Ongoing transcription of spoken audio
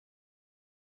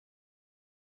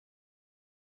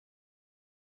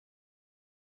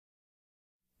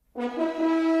Viewer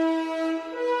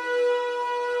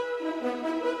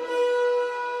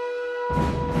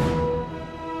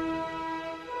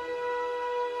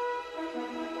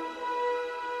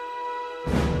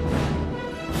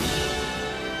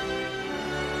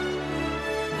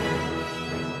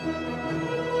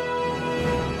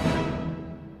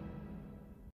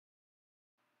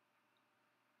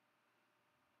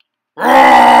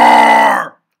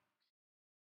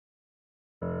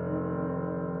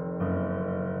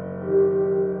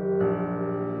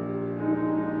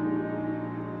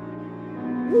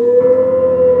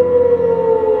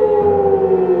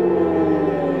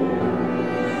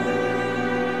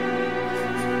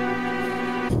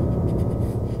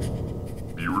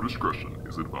discretion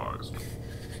is advised.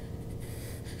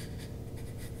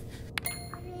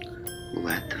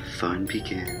 Let the fun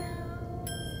begin.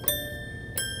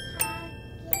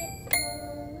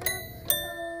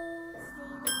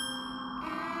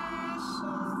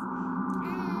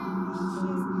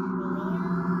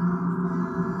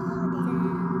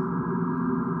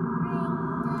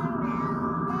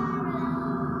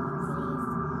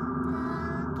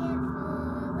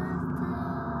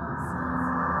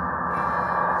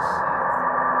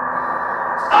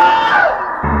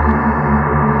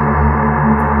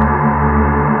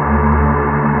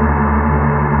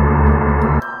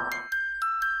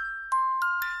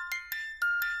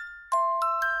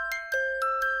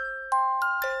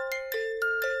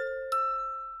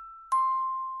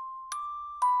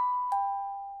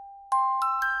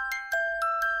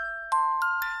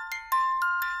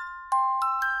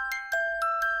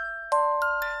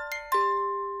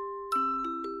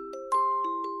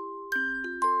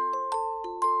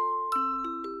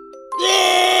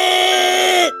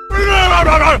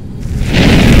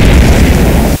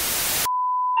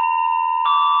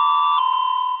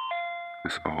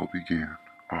 This all began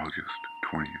August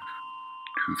 20th,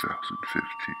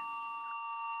 2015.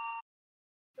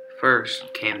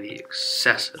 First came the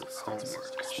excessive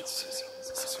homework. This is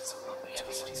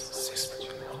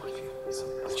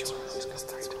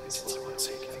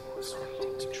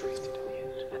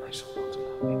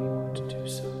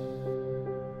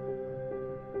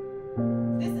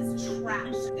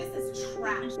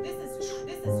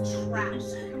trash.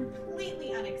 Completely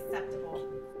unacceptable.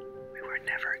 We were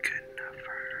never good enough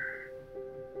for her.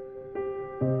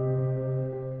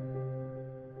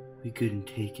 We couldn't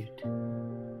take it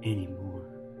anymore.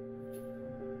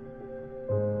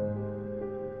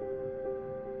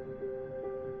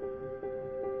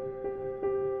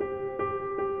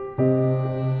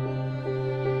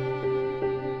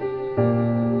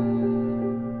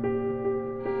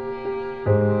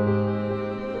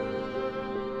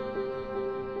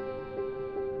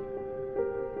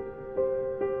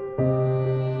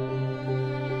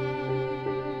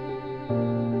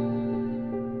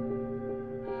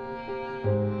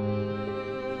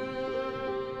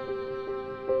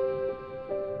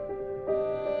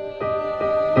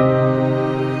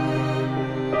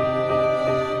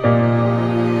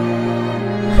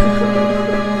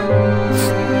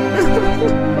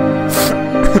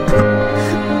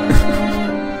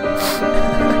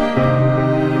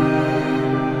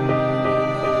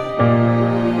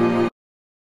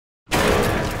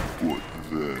 What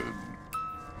then?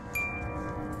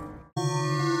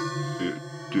 It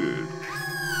did.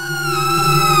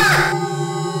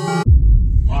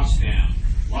 Lockdown,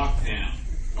 lockdown,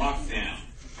 lockdown.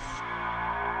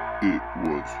 It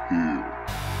was here.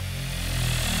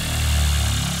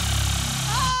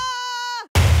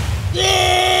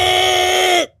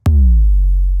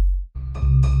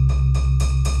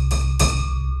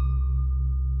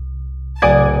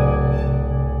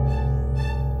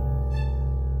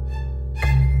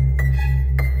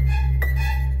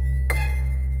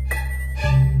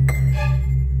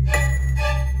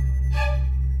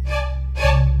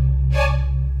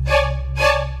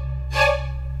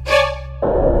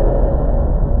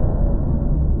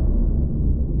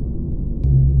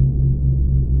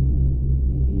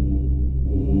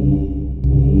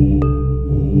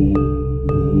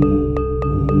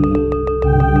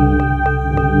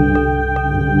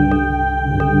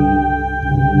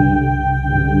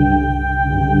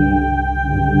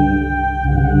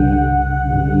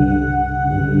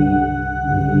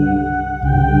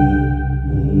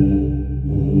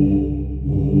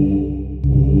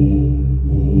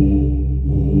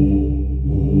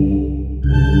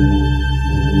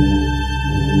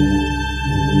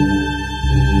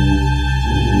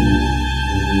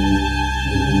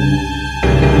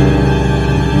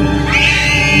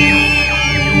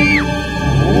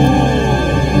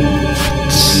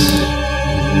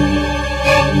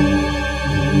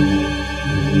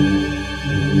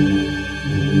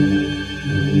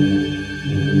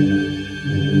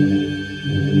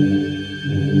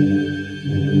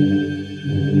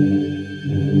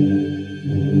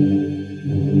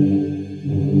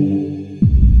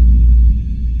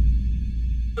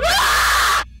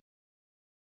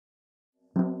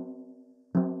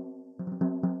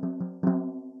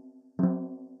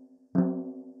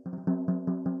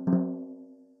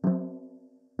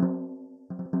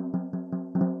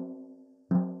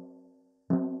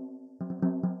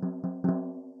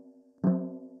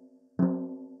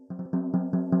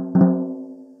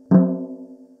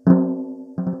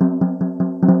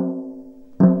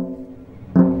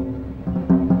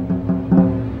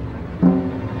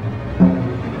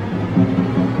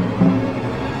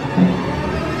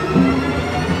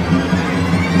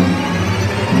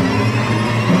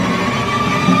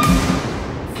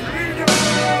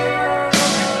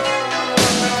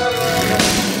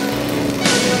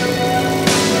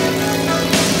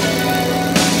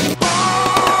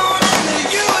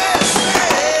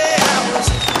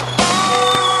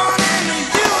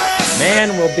 Man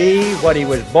will be what he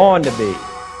was born to be,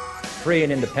 free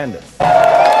and independent.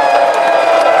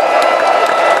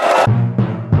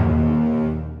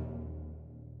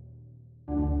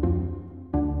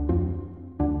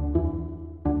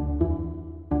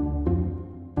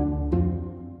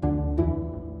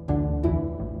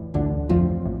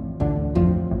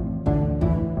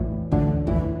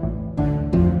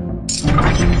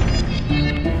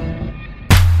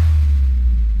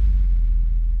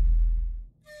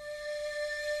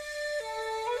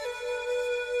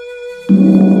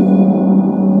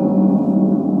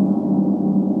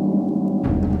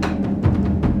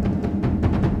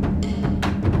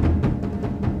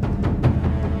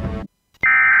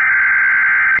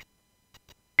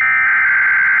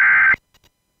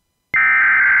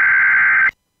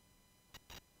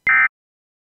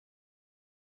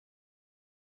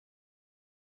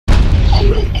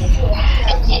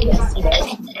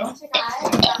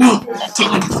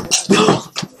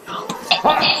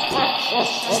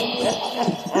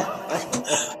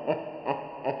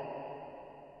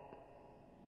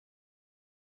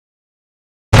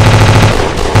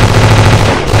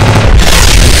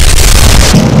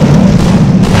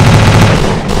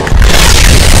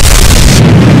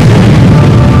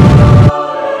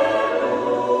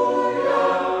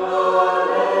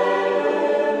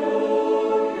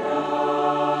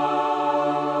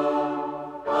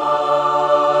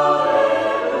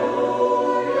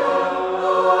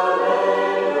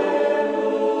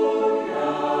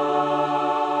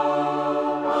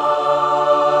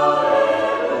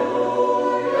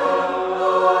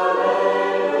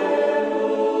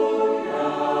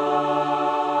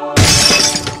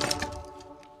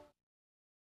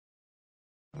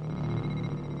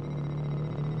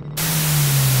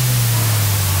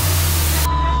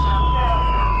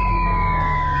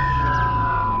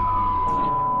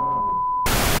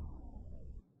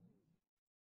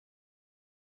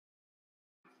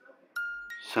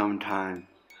 Sometime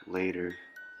later,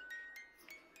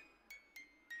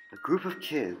 a group of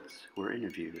kids were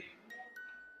interviewed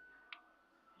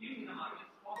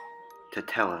to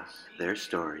tell us their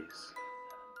stories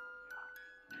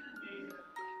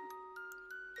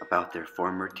about their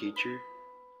former teacher,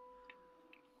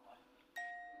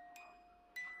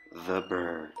 the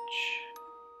Burge.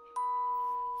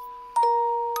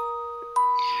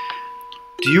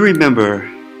 Do you remember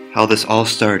how this all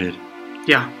started?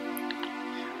 Yeah.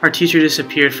 Our teacher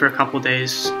disappeared for a couple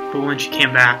days, but when she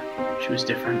came back, she was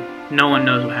different. No one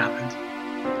knows what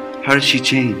happened. How did she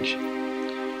change?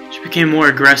 She became more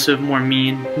aggressive, more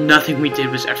mean. Nothing we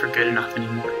did was ever good enough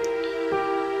anymore.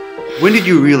 When did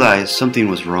you realize something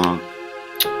was wrong?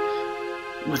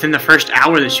 Within the first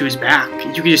hour that she was back,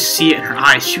 you could just see it in her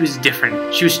eyes. She was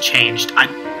different. She was changed. I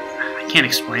can't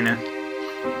explain it.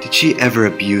 Did she ever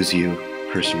abuse you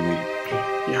personally?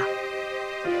 Yeah,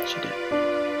 she did.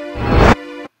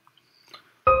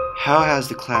 How has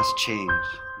the class changed?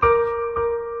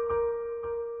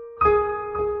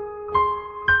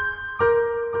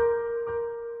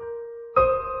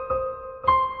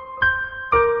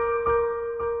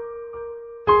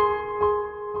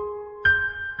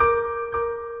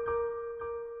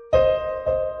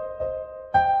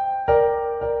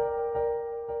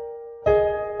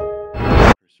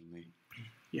 Personally.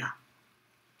 Yeah,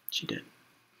 she did.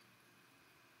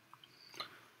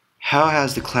 How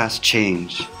has the class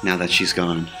changed now that she's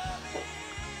gone?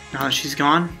 Now that she's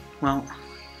gone, well,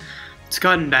 it's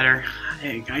gotten better.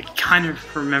 I kind of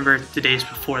remember the days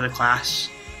before the class.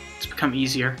 It's become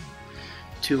easier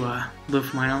to live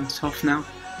for my own self now.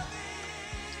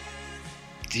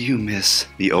 Do you miss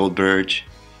the old Burge?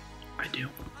 I do.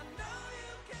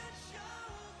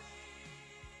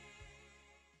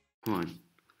 Come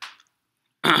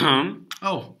on.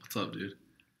 Oh, what's up, dude?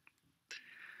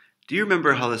 Do you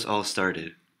remember how this all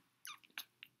started?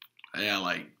 Yeah,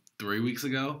 like 3 weeks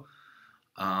ago,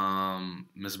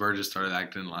 Miss Burgess started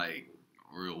acting like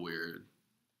real weird.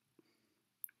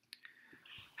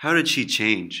 How did she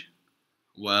change?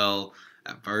 Well,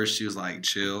 at first she was like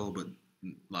chill, but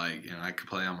like, you know, I could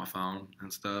play on my phone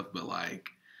and stuff, but like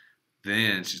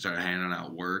then she started handing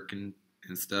out work and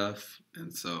stuff,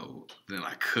 and so then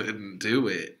I couldn't do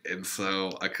it, and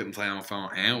so I couldn't play on my phone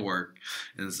and work,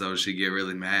 and so she'd get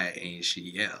really mad and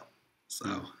she'd yell.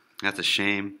 So That's a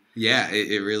shame. yeah,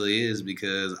 it really is,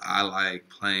 because I like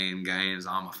playing games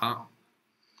on my phone,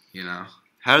 you know.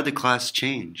 How did the class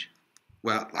change?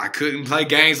 Well, I couldn't play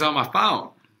games on my phone.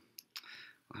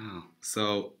 Wow.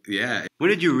 So, yeah. When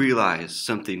did you realize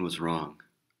something was wrong?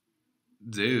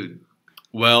 Dude.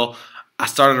 Well, I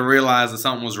started to realize that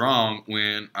something was wrong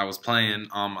when I was playing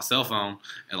on my cell phone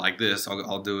and like this.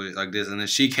 I'll do it like this, and then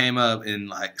she came up and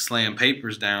like slammed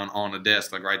papers down on the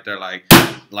desk, like right there,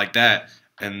 like that.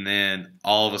 And then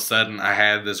all of a sudden, I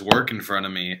had this work in front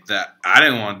of me that I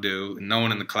didn't want to do, and no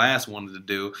one in the class wanted to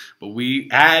do, but we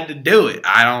had to do it.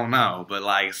 I don't know, but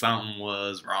like something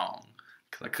was wrong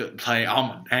because I couldn't play on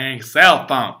my dang cell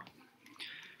phone.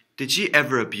 Did she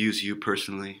ever abuse you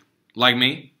personally? Like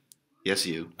me? Yes,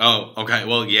 you. Oh, okay.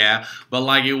 Well, yeah, but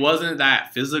like it wasn't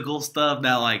that physical stuff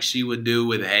that like she would do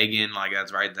with Hagen. Like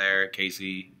that's right there,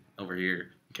 Casey over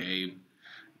here, Gabe.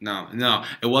 No,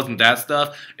 it wasn't that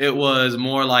stuff. It was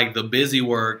more like the busy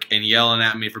work and yelling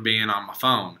at me for being on my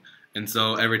phone. And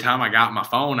so every time I got my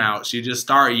phone out, she'd just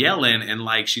start yelling and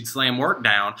like she'd slam work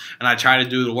down. And I tried to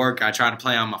do the work. I tried to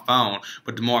play on my phone.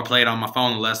 But the more I played on my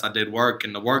phone, the less I did work.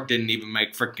 And the work didn't even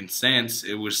make freaking sense.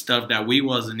 It was stuff that we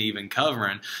wasn't even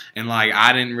covering. And like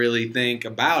I didn't really think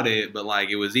about it, but like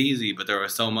it was easy. But there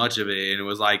was so much of it. And it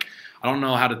was like, I don't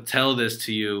know how to tell this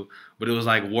to you, but it was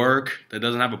like work that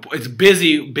doesn't have a – it's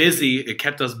busy. It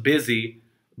kept us busy,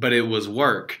 but it was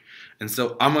work. And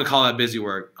so I'm going to call that busy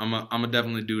work. I'm gonna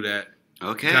definitely do that.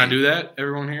 Okay. Can I do that,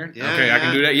 everyone here? Yeah, okay, yeah. I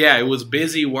can do that. Yeah, it was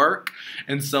busy work.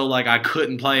 And so, like, I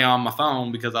couldn't play on my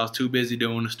phone because I was too busy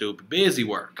doing the stupid busy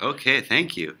work. Okay,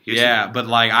 thank you. But,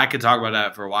 like, I could talk about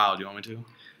that for a while. Do you want me to?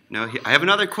 No, I have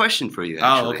another question for you,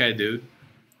 actually. Oh, okay, dude.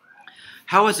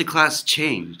 How has the class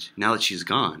changed now that she's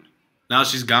gone? Now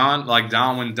she's gone. Like,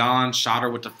 when Dawn shot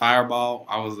her with the fireball,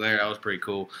 I was there. That was pretty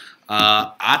cool.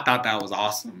 I thought that was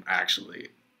awesome, actually.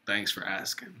 Thanks for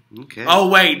asking. Okay. Oh,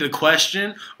 wait, the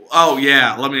question? Oh,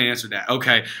 yeah, let me answer that.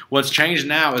 Okay, what's changed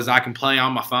now is I can play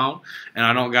on my phone, and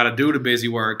I don't got to do the busy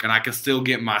work, and I can still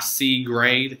get my C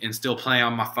grade and still play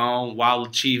on my phone while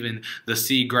achieving the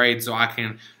C grade so I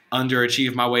can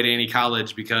underachieve my way to any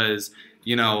college because,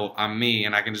 you know, I'm me,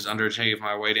 and I can just underachieve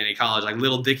my way to any college. Like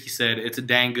Little Dicky said, it's a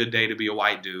dang good day to be a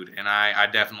white dude, and I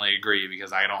definitely agree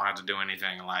because I don't have to do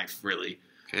anything in life, really.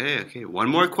 Okay. One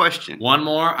more question. One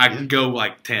more? I can go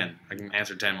like 10. I can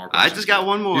answer 10 more questions. I just got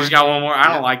one more. You just got one more? I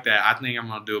don't like that. I think I'm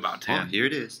going to do about 10. Oh, here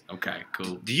it is. Okay,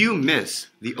 cool. Do you miss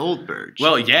the old Burge?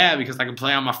 Well, yeah, because I can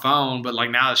play on my phone, but like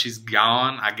now that she's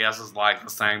gone, I guess it's like the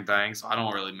same thing, so I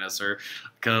don't really miss her.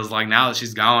 Because like now that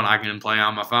she's gone, I can play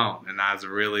on my phone, and that's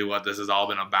really what this has all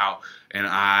been about. And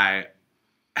I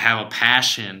have a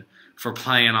passion for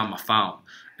playing on my phone.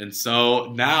 And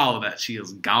so now that she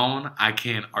is gone, I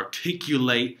can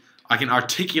articulate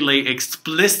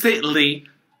explicitly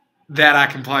that I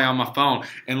can play on my phone.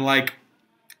 And like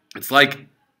it's like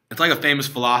a famous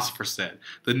philosopher said,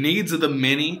 the needs of the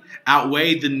many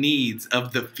outweigh the needs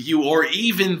of the few or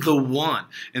even the one.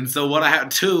 And so what I have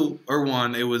two or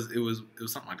one, it was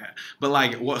something like that. But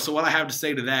like what I have to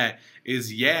say to that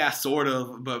is yeah, sort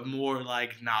of, but more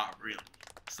like not really.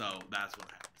 So that's what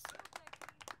I have to say.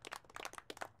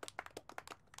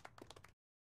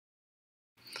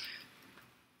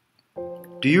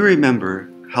 Do you remember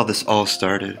how this all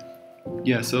started?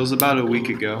 Yes, it was about a week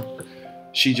ago.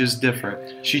 She just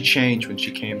different. She changed when she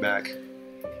came back.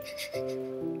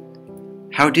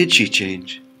 How did she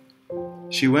change?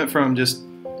 She went from just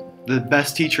the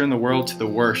best teacher in the world to the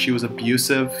worst. She was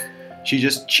abusive. She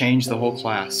just changed the whole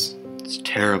class. It's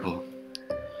terrible.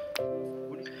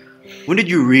 When did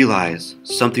you realize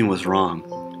something was wrong?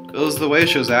 It was the way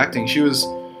she was acting. She was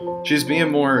being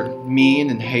more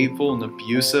mean and hateful and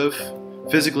abusive,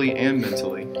 physically and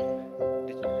mentally.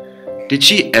 Did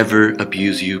she ever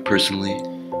abuse you personally?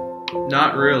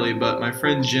 Not really, but my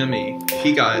friend Jimmy,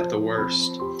 he got it the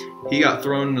worst. He got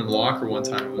thrown in the locker one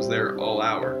time and was there all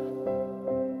hour.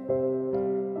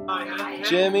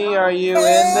 Jimmy, are you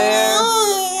in there?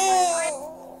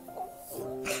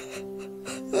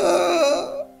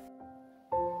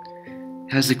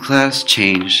 Has the class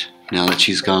changed now that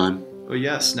she's gone? Well,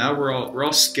 yes, now we're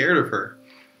all scared of her.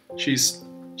 She's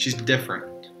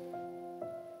different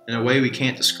in a way we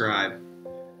can't describe.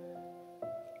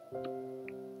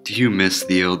 Do you miss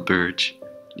the old Burge?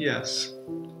 Yes,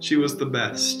 she was the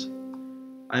best.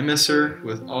 I miss her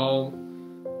with all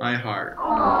my heart.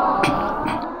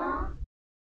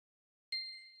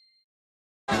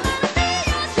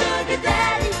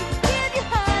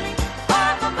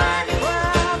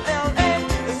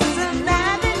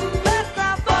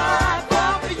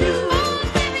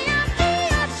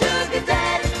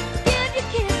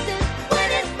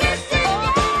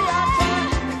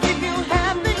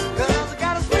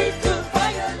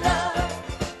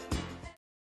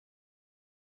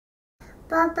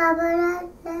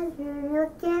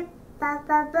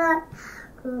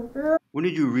 When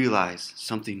did you realize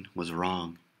something was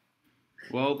wrong?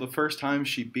 Well, the first time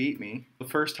she beat me.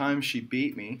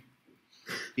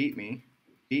 Beat me.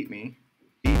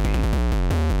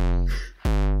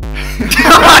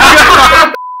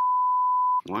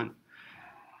 One.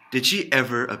 Did she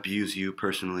ever abuse you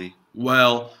personally?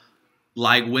 Well,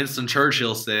 like Winston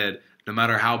Churchill said, no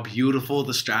matter how beautiful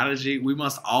the strategy, we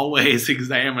must always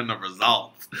examine the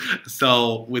results.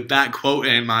 So, with that quote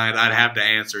in mind, I'd have to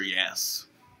answer yes.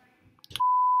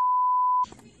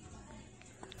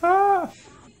 Ah!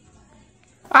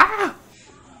 Ah!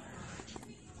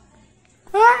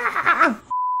 Ah!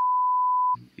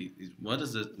 What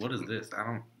is it? What is this? I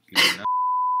don't even know.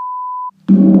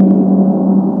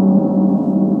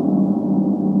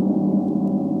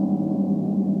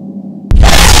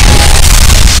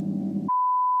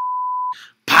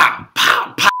 Pow!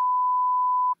 Pow! Pow!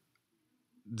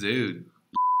 Dude.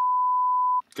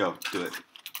 Go, do it.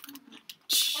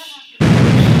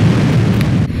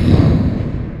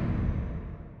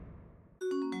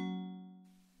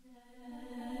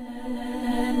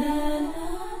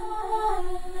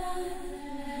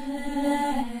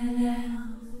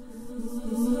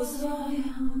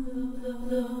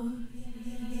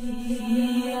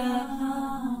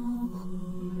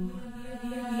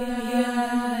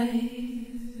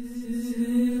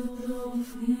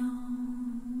 Yeah.